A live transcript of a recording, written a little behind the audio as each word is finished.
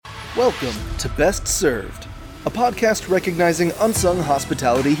Welcome to Best Served, a podcast recognizing unsung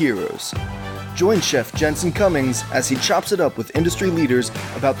hospitality heroes. Join Chef Jensen Cummings as he chops it up with industry leaders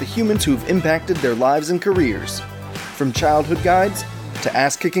about the humans who've impacted their lives and careers. From childhood guides to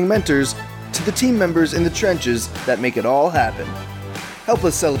ass-kicking mentors to the team members in the trenches that make it all happen. Help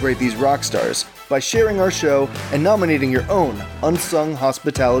us celebrate these rock stars by sharing our show and nominating your own unsung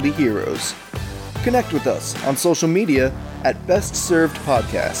hospitality heroes. Connect with us on social media at Best Served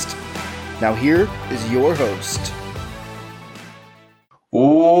Podcast. Now here is your host.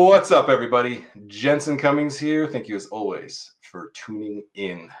 What's up, everybody? Jensen Cummings here. Thank you, as always, for tuning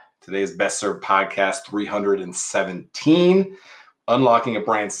in. Today's Best Served Podcast 317, Unlocking a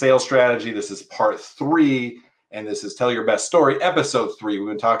Brand Sales Strategy. This is part 3, and this is Tell Your Best Story, episode 3. We've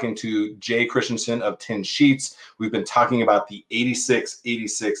been talking to Jay Christensen of 10 Sheets. We've been talking about the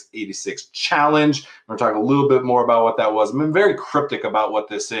 86-86-86 challenge. We're talking a little bit more about what that was. I've been very cryptic about what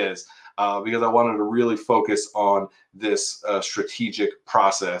this is. Because I wanted to really focus on this strategic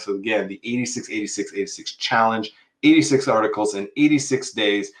process. So again, the 86-86-86 challenge, 86 articles in 86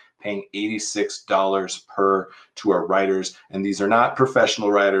 days, paying $86 per to our writers. And these are not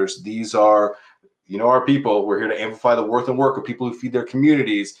professional writers. These are, our people. We're here to amplify the worth and work of people who feed their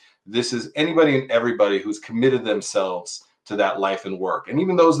communities. This is anybody and everybody who's committed themselves to that life and work. And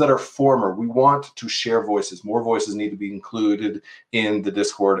even those that are former, we want to share voices. More voices need to be included in the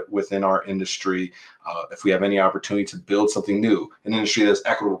Discord within our industry. If we have any opportunity to build something new, an industry that's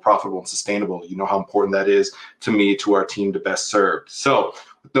equitable, profitable, and sustainable, you know how important that is to me, to our team, to Best Served. So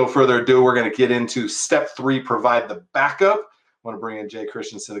with no further ado, we're going to get into step 3, provide the backup. I want to bring in Jay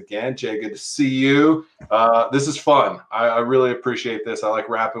Christensen again. Jay, good to see you. This is fun. I really appreciate this. I like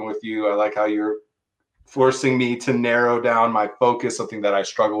rapping with you. I like how you're forcing me to narrow down my focus, something that I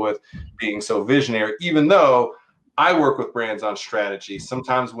struggle with, being so visionary, even though I work with brands on strategy.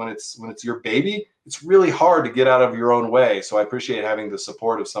 Sometimes when it's your baby, it's really hard to get out of your own way. So I appreciate having the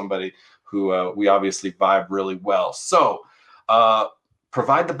support of somebody who we obviously vibe really well. So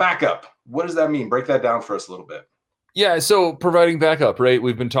provide the backup. What does that mean? Break that down for us a little bit. Yeah, so providing backup, right?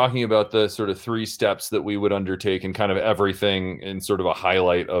 We've been talking about the sort of 3 steps that we would undertake and kind of everything in sort of a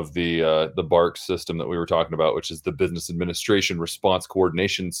highlight of the BARC system that we were talking about, which is the Business Administration Response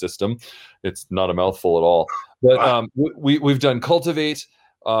Coordination System. It's not a mouthful at all. But we've done Cultivate,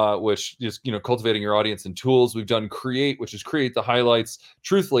 which is, cultivating your audience and tools. We've done Create, which is create the highlights.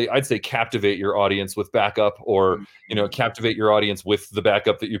 Truthfully, I'd say captivate your audience with backup, or, captivate your audience with the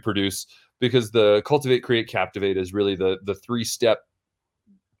backup that you produce. Because the Cultivate, Create, Captivate is really the 3-step,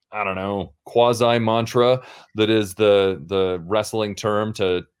 quasi mantra that is the wrestling term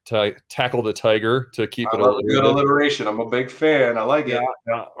to tackle the tiger, to keep it a good alliteration. I'm a big fan. I like it.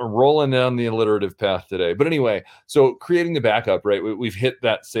 Yeah, rolling down the alliterative path today. But anyway, so creating the backup, right? We've hit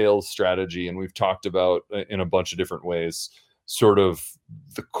that sales strategy, and we've talked about in a bunch of different ways, sort of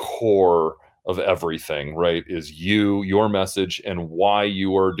the core of everything, right, is your message, and why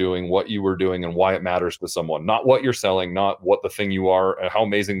you are doing what you are doing, and why it matters to someone. Not what you're selling, not what the thing you are, how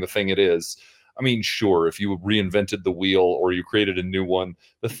amazing the thing it is. I mean, sure, if you reinvented the wheel or you created a new one,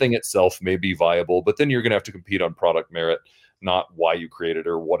 the thing itself may be viable, but then you're going to have to compete on product merit, not why you created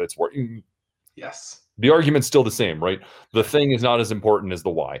or what it's worth. Yes. The argument's still the same, right? The thing is not as important as the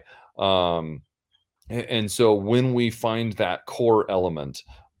why. And so when we find that core element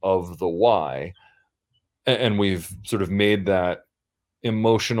of the why, and we've sort of made that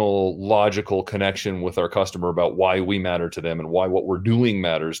emotional, logical connection with our customer about why we matter to them and why what we're doing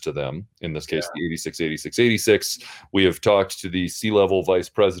matters to them, in this case, the 86-86-86, we have talked to the C-level vice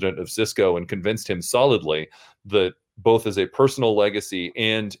president of Cisco and convinced him solidly that both as a personal legacy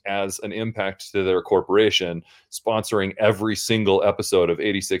and as an impact to their corporation, sponsoring every single episode of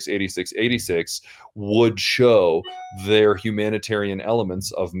 86-86-86 would show their humanitarian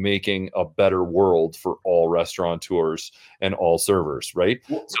elements of making a better world for all restaurateurs and all servers, right?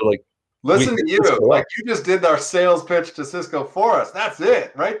 So listen to you, like you just did our sales pitch to Cisco for us. That's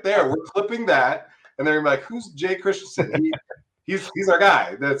it right there. We're clipping that, and they're like, who's Jay Christensen? He's our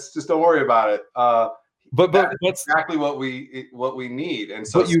guy. That's just, don't worry about it. But that's exactly what we need. And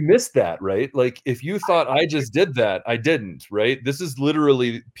so, but you missed that, right? Like, if you thought I just did that, I didn't, right? This is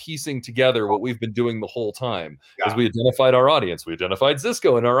literally piecing together what we've been doing the whole time. As we identified our audience, we identified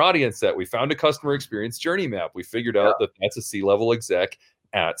Cisco in our audience set. We found a customer experience journey map. We figured out that that's a C-level exec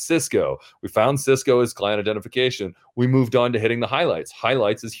at Cisco. We found Cisco as client identification. We moved on to hitting the highlights.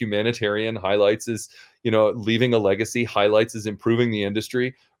 Highlights is humanitarian. Highlights is, leaving a legacy. Highlights is improving the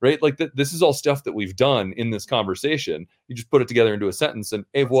industry, right? Like this is all stuff that we've done in this conversation. You just put it together into a sentence and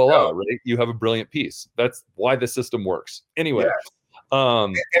voila, right? You have a brilliant piece. That's why the system works. Anyway,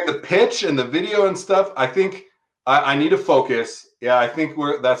 Um, and the pitch and the video and stuff, I think I need to focus. Yeah, I think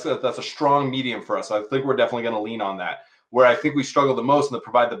that's a strong medium for us. I think we're definitely going to lean on that. Where I think we struggle the most and the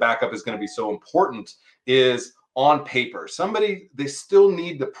provide the backup is going to be so important is on paper. They still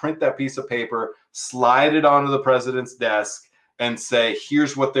need to print that piece of paper, slide it onto the president's desk, and say,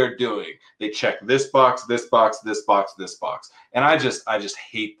 here's what they're doing. They check this box, this box, this box, this box. And I just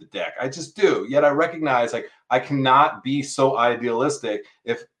hate the deck. I just do. Yet I recognize like I cannot be so idealistic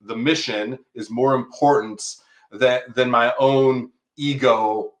if the mission is more important than my own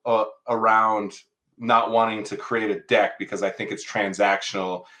ego around not wanting to create a deck because I think it's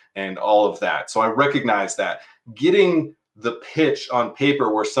transactional and all of that. So I recognize that getting the pitch on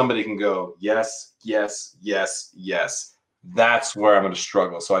paper where somebody can go, yes, yes, yes, yes. That's where I'm going to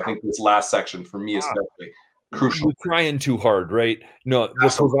struggle. So I think this last section for me is definitely crucial. We're trying too hard, right? No,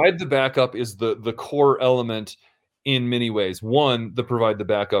 the provide the backup is the core element in many ways. One, the provide the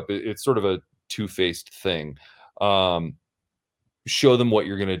backup, it's sort of a two-faced thing. Show them what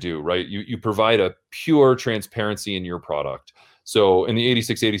you're going to do, right? You provide a pure transparency in your product. So in the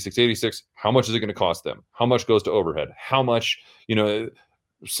 86, how much is it going to cost them? How much goes to overhead? How much,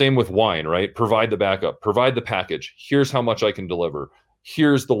 same with wine, right? Provide the backup, provide the package. Here's how much I can deliver.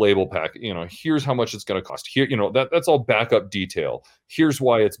 Here's the label pack, here's how much it's going to cost. Here, that's all backup detail. Here's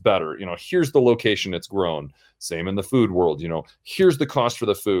why it's better. Here's the location it's grown. Same in the food world, here's the cost for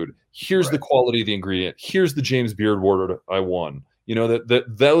the food. Here's the quality of the ingredient. Here's the James Beard Award I won. That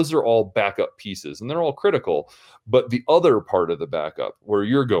those are all backup pieces and they're all critical. But the other part of the backup where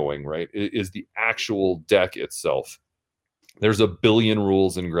you're going, right, is the actual deck itself. There's a billion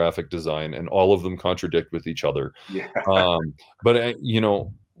rules in graphic design and all of them contradict with each other. Yeah. But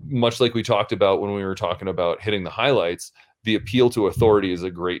much like we talked about when we were talking about hitting the highlights, the appeal to authority is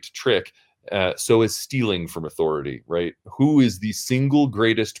a great trick. So is stealing from authority, right? Who is the single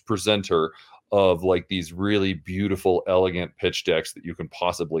greatest presenter of like these really beautiful, elegant pitch decks that you can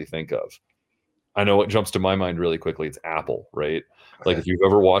possibly think of? I know what jumps to my mind really quickly. It's Apple, right? Like if you've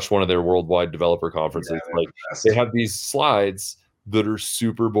ever watched one of their worldwide developer conferences, they have these slides that are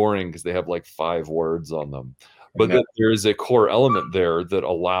super boring because they have like 5 words on them. But there is a core element there that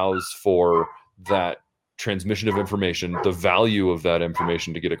allows for that transmission of information, the value of that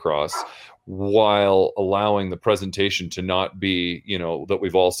information to get across, while allowing the presentation to not be, that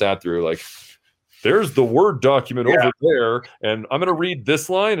we've all sat through like, there's the Word document over there, and I'm going to read this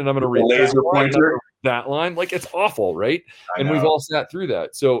line, and I'm going to read that line. Like, it's awful, right? And we've all sat through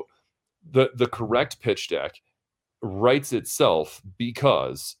that. So the correct pitch deck writes itself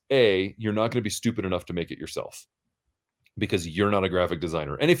because, A, you're not going to be stupid enough to make it yourself because you're not a graphic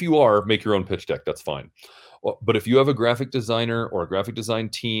designer. And if you are, make your own pitch deck. That's fine. But if you have a graphic designer or a graphic design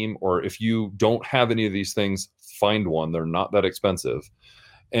team, or if you don't have any of these things, find one. They're not that expensive.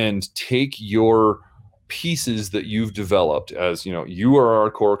 And take your pieces that you've developed as, you are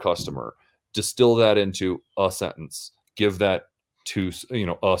our core customer, distill that into a sentence, give that to,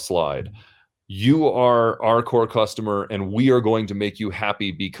 a slide. You are our core customer and we are going to make you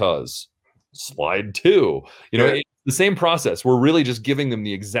happy because slide 2, it's the same process. We're really just giving them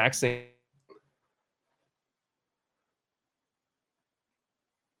the exact same.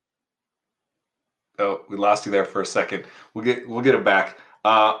 Oh, we lost you there for a second. We'll get it back.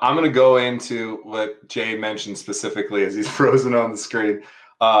 I'm going to go into what Jay mentioned specifically as he's frozen on the screen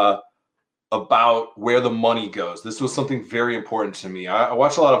about where the money goes. This was something very important to me. I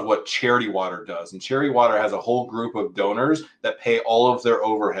watch a lot of what Charity Water does, and Charity Water has a whole group of donors that pay all of their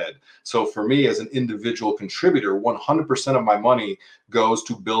overhead. So for me as an individual contributor, 100% of my money goes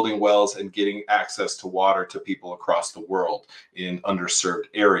to building wells and getting access to water to people across the world in underserved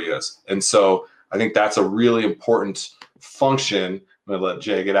areas. And so I think that's a really important function. I'm going to let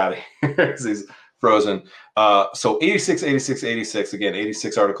Jay get out of here because he's frozen. So 86, again,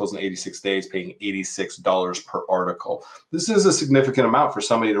 86 articles in 86 days, paying $86 per article. This is a significant amount for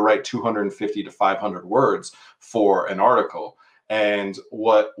somebody to write 250 to 500 words for an article. And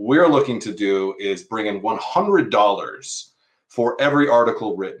what we're looking to do is bring in $100 for every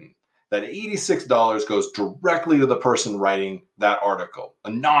article written. That $86 goes directly to the person writing that article, a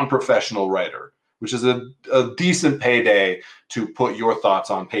non-professional writer, which is a decent payday to put your thoughts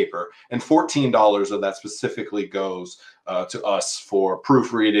on paper. And $14 of that specifically goes to us for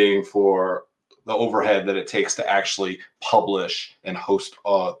proofreading, for the overhead that it takes to actually publish and host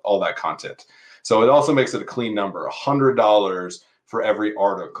all that content. So it also makes it a clean number, $100 for every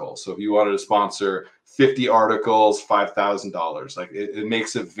article. So if you wanted to sponsor 50 articles, $5,000. Like it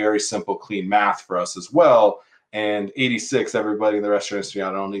makes it very simple, clean math for us as well. And 86, everybody in the restaurant industry,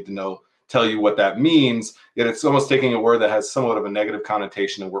 I don't need to tell you what that means, yet it's almost taking a word that has somewhat of a negative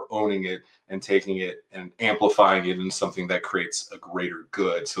connotation, and we're owning it and taking it and amplifying it into something that creates a greater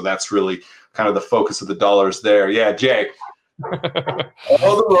good. So that's really kind of the focus of the dollars there. Yeah, Jay.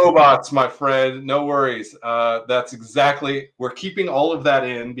 All the robots, my friend, no worries. That's exactly, we're keeping all of that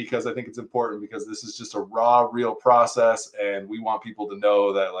in because I think it's important, because this is just a raw, real process, and we want people to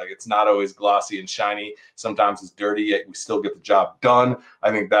know that like it's not always glossy and shiny. Sometimes it's dirty, yet we still get the job done. I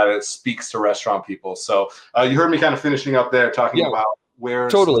think that it speaks to restaurant people. So you heard me kind of finishing up there talking about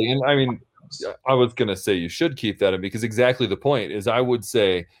where totally. And I mean, I was going to say you should keep that in, because exactly the point is, I would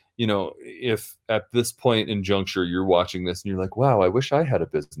say, you know, if at this point in juncture you're watching this and you're like, wow, I wish I had a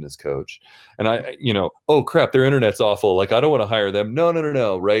business coach, and I, you know, oh crap, their internet's awful, like I don't want to hire them.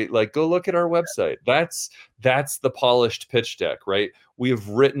 No, right? Like, go look at our website. That's the polished pitch deck, right? We have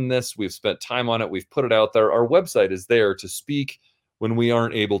written this, we've spent time on it, we've put it out there. Our website is there to speak when we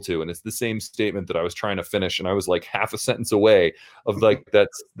aren't able to. And it's the same statement that I was trying to finish, and I was like half a sentence away of like that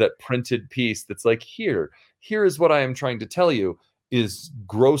printed piece that's like, here is what I am trying to tell you, is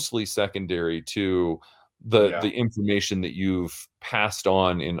grossly secondary to the information that you've passed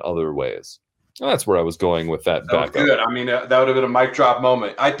on in other ways. Well, that's where I was going with that. That was good. I mean, that would have been a mic drop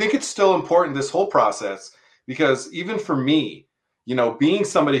moment. I think it's still important, this whole process, because even for me, you know, being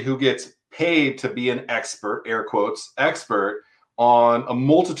somebody who gets paid to be an expert, air quotes, expert on a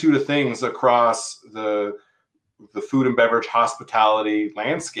multitude of things across the food and beverage hospitality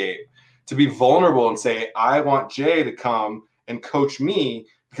landscape, to be vulnerable and say, I want Jay to come and coach me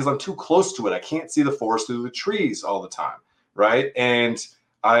because I'm too close to it. I can't see the forest through the trees all the time, right? And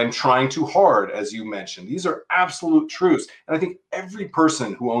I'm trying too hard, as you mentioned. These are absolute truths. And I think every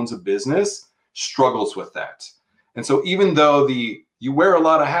person who owns a business struggles with that. And so even though you wear a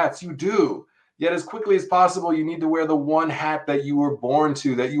lot of hats, you do, yet as quickly as possible, you need to wear the one hat that you were born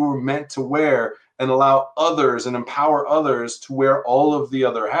to, that you were meant to wear, and allow others and empower others to wear all of the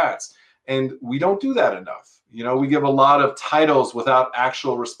other hats. And we don't do that enough. You know, we give a lot of titles without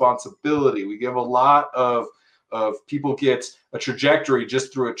actual responsibility. We give a lot of people get a trajectory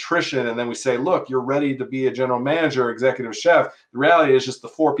just through attrition. And then we say, look, you're ready to be a general manager, executive chef. The reality is just the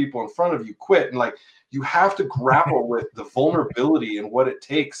 4 people in front of you quit. And like, you have to grapple with the vulnerability and what it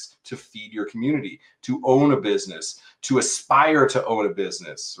takes to feed your community, to own a business, to aspire to own a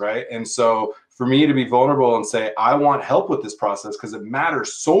business, right? And so for me to be vulnerable and say, I want help with this process because it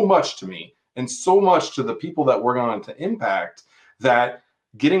matters so much to me and so much to the people that we're going to impact, that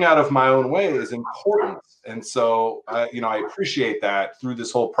getting out of my own way is important. And so, I appreciate that through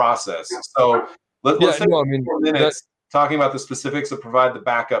this whole process. So let's take 4 minutes talking about the specifics that provide the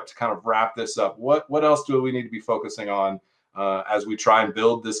backup to kind of wrap this up. What else do we need to be focusing on as we try and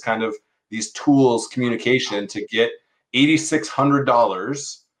build this kind of these tools, communication, to get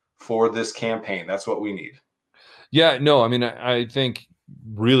 $8,600 for this campaign? That's what we need. Yeah, no, I mean, I think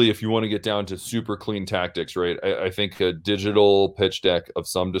really, if you want to get down to super clean tactics, right, I think a digital pitch deck of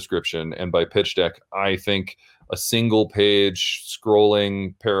some description, and by pitch deck, I think a single page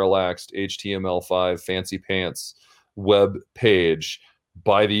scrolling parallaxed HTML5 fancy pants web page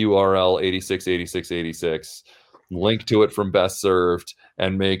by the URL 868686, link to it from Best Served,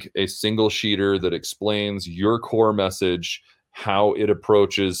 and make a single sheeter that explains your core message, how it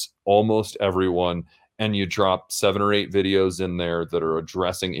approaches almost everyone. And you drop 7 or 8 videos in there that are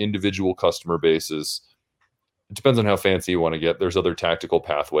addressing individual customer bases. It depends on how fancy you want to get. There's other tactical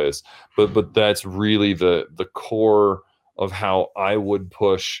pathways, but that's really the core of how I would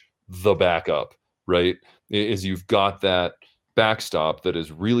push the backup, right? Is you've got that backstop that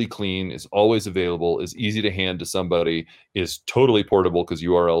is really clean, is always available, is easy to hand to somebody, is totally portable because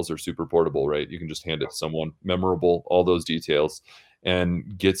URLs are super portable, right? You can just hand it to someone, memorable, all those details,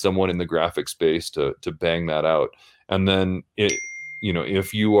 and get someone in the graphic space to bang that out. And then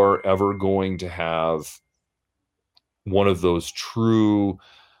if you are ever going to have one of those true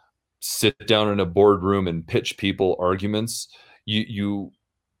sit down in a boardroom and pitch people arguments, you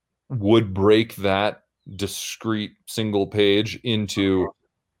would break that discrete single page into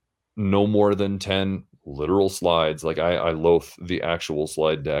no more than 10 literal slides. Like I loathe the actual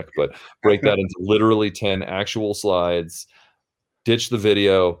slide deck, but break that into literally 10 actual slides. Ditch the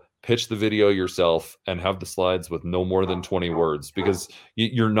video, pitch the video yourself, and have the slides with no more than 20 words, because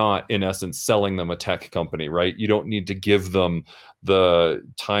you're not, in essence, selling them a tech company, right? You don't need to give them the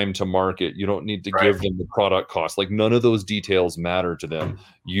time to market. You don't need to give them the product cost. Like, none of those details matter to them.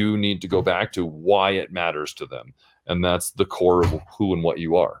 You need to go back to why it matters to them. And that's the core of who and what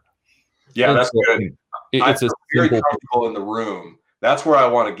you are. Yeah, and that's so, good. It's very comfortable in the room. That's where I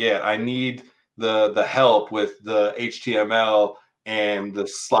want to get. I need the help with the HTML and the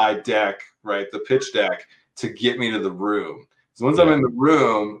slide deck, right, the pitch deck, to get me to the room. So once I'm in the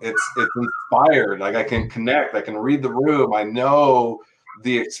room, it's inspired. Like I can connect, I can read the room. I know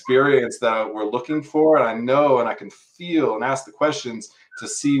the experience that we're looking for, and I know, and I can feel and ask the questions to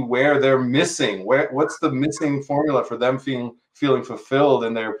see where they're missing. What's the missing formula for them feeling fulfilled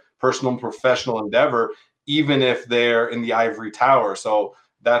in their personal and professional endeavor, even if they're in the ivory tower. So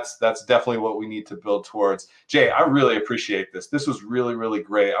that's definitely what we need to build towards. Jay, I really appreciate this. This was really, really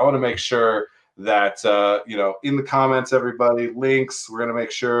great. I want to make sure that, in the comments, everybody, links, we're going to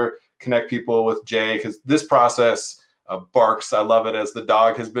make sure, connect people with Jay, because this process barks. I love it, as the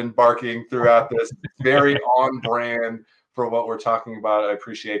dog has been barking throughout this. Very on brand for what we're talking about. I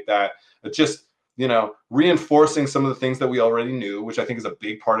appreciate that. It just, reinforcing some of the things that we already knew, which I think is a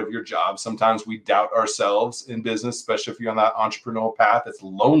big part of your job. Sometimes we doubt ourselves in business, especially if you're on that entrepreneurial path. It's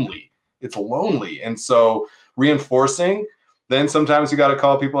lonely. And so reinforcing, then sometimes you got to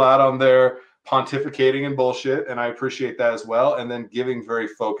call people out on their pontificating and bullshit. And I appreciate that as well. And then giving very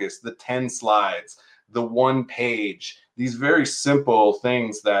focused, the 10 slides, the 1 page, these very simple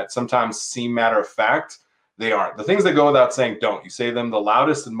things that sometimes seem matter of fact. They aren't. The things that go without saying don't. You say them the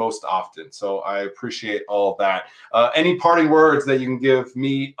loudest and most often. So I appreciate all of that. Any parting words that you can give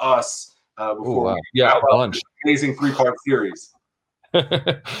me, us, before we wrap up this amazing 3-part series?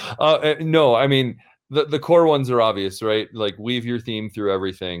 No, I mean, the core ones are obvious, right? Like, weave your theme through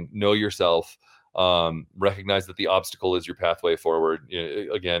everything. Know yourself. Recognize that the obstacle is your pathway forward.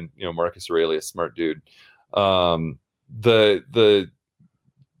 Again, Marcus Aurelius, smart dude. The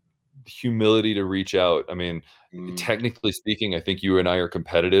humility to reach out. I mean, technically speaking, I think you and I are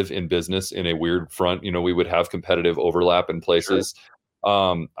competitive in business in a weird front. We would have competitive overlap in places.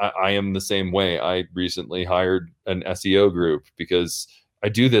 Sure. I am the same way. I recently hired an SEO group because I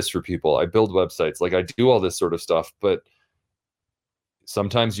do this for people. I build websites. Like, I do all this sort of stuff, but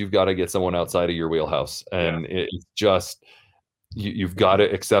sometimes you've got to get someone outside of your wheelhouse, and it's just, you've got to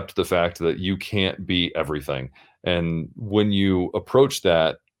accept the fact that you can't be everything. And when you approach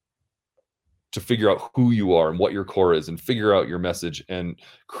that, to figure out who you are and what your core is, and figure out your message and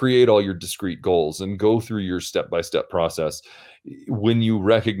create all your discrete goals and go through your step-by-step process. When you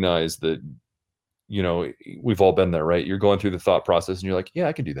recognize that, we've all been there, right? You're going through the thought process and you're like, yeah,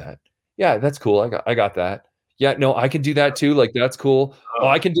 I can do that. Yeah, that's cool. I got that. Yeah, no, I can do that too. Like, that's cool. Oh,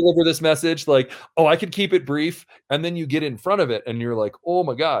 I can deliver this message. Like, oh, I can keep it brief. And then you get in front of it and you're like, oh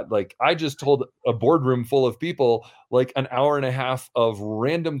my God, like, I just told a boardroom full of people like an hour and a half of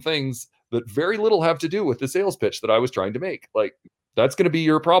random things that very little have to do with the sales pitch that I was trying to make. Like, that's going to be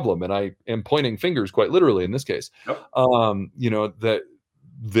your problem. And I am pointing fingers quite literally in this case. Yep. That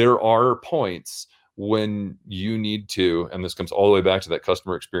there are points when you need to, and this comes all the way back to that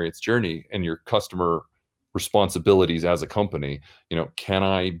customer experience journey and your customer responsibilities as a company. Can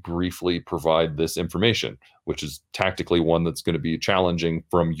I briefly provide this information, which is tactically one that's going to be challenging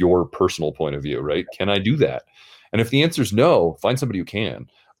from your personal point of view, right? Can I do that? And if the answer is no, find somebody who can.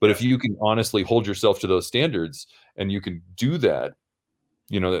 But if you can honestly hold yourself to those standards and you can do that,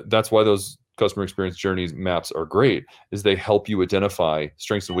 that's why those customer experience journeys maps are great, is they help you identify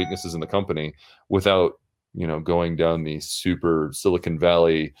strengths and weaknesses in the company without, going down the super Silicon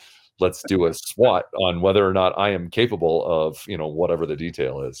Valley, let's do a SWOT on whether or not I am capable of, whatever the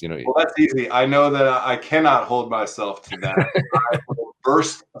detail is. Well, that's easy. I know that I cannot hold myself to that. I will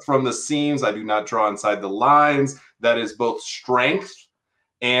burst from the seams. I do not draw inside the lines. That is both strength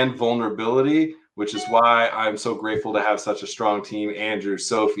and vulnerability, which is why I'm so grateful to have such a strong team. Andrew,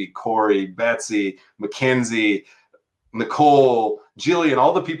 Sophie, Corey, Betsy, Mackenzie, Nicole, Jillian,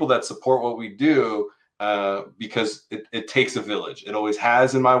 all the people that support what we do, because it takes a village. It always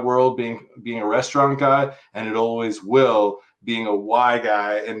has in my world, being a restaurant guy, and it always will, being a why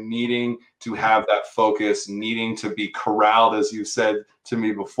guy, and needing to have that focus, needing to be corralled, as you said to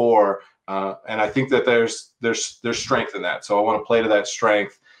me before. And I think that there's strength in that. So I want to play to that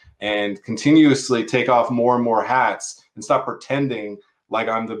strength and continuously take off more and more hats and stop pretending like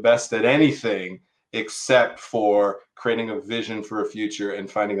I'm the best at anything, except for creating a vision for a future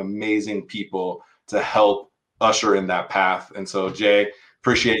and finding amazing people to help usher in that path. And so, Jay,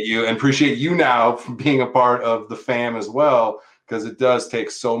 appreciate you, and appreciate you now for being a part of the fam as well, because it does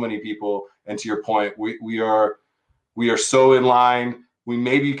take so many people. And to your point, we are so in line. We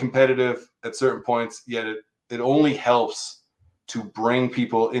may be competitive at certain points, yet it only helps to bring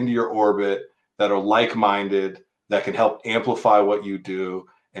people into your orbit that are like-minded, that can help amplify what you do,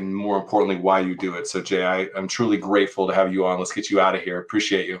 and more importantly, why you do it. So, Jay, I'm truly grateful to have you on. Let's get you out of here.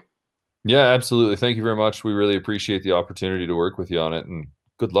 Appreciate you. Yeah, absolutely. Thank you very much. We really appreciate the opportunity to work with you on it, and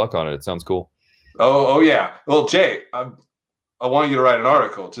good luck on it. It sounds cool. Oh yeah. Well, Jay, I want you to write an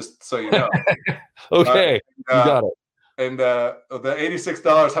article, just so you know. Okay, you got it. And the $86,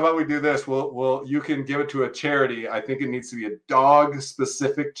 how about we do this? You can give it to a charity. I think it needs to be a dog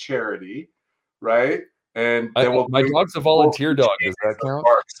specific charity, right? And then my dog's a volunteer dog. Does that count?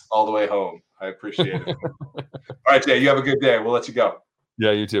 Barks all the way home. I appreciate it. All right, Jay, you have a good day. We'll let you go.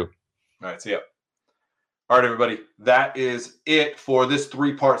 Yeah, you too. All right, see ya. All right, everybody. That is it for this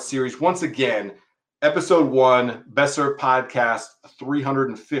 3-part series. Once again, episode 1, Best Served Podcast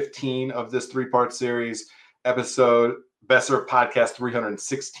 315 of this 3-part series. Episode Best Served Podcast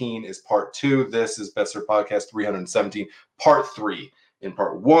 316 is part 2. This is Best Served Podcast 317, part 3. In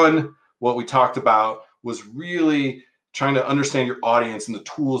part 1, what we talked about was really trying to understand your audience and the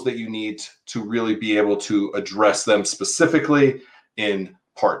tools that you need to really be able to address them specifically. In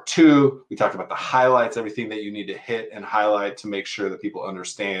part 2, we talked about the highlights, everything that you need to hit and highlight to make sure that people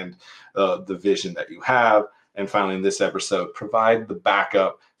understand the vision that you have. And finally, in this episode, provide the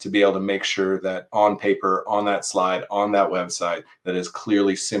backup to be able to make sure that on paper, on that slide, on that website, that is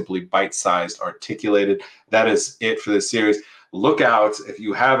clearly, simply bite-sized, articulated. That is it for this series. Look out, if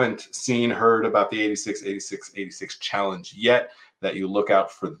you haven't heard about the 86-86-86 challenge yet, that you look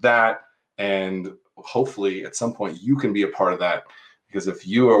out for that. And hopefully at some point you can be a part of that. Because if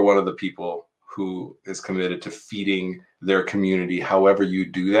you are one of the people who is committed to feeding their community, however you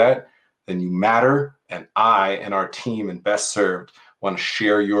do that, then you matter. And I and our team in Best Served want to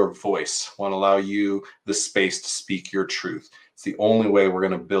share your voice, want to allow you the space to speak your truth. It's the only way we're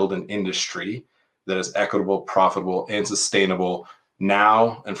going to build an industry that is equitable, profitable, and sustainable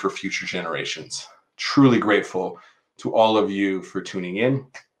now and for future generations. Truly grateful to all of you for tuning in.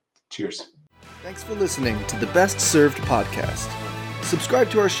 Cheers. Thanks for listening to the Best Served Podcast. Subscribe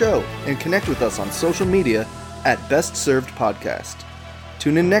to our show and connect with us on social media at Best Served Podcast.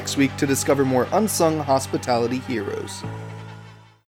 Tune in next week to discover more unsung hospitality heroes.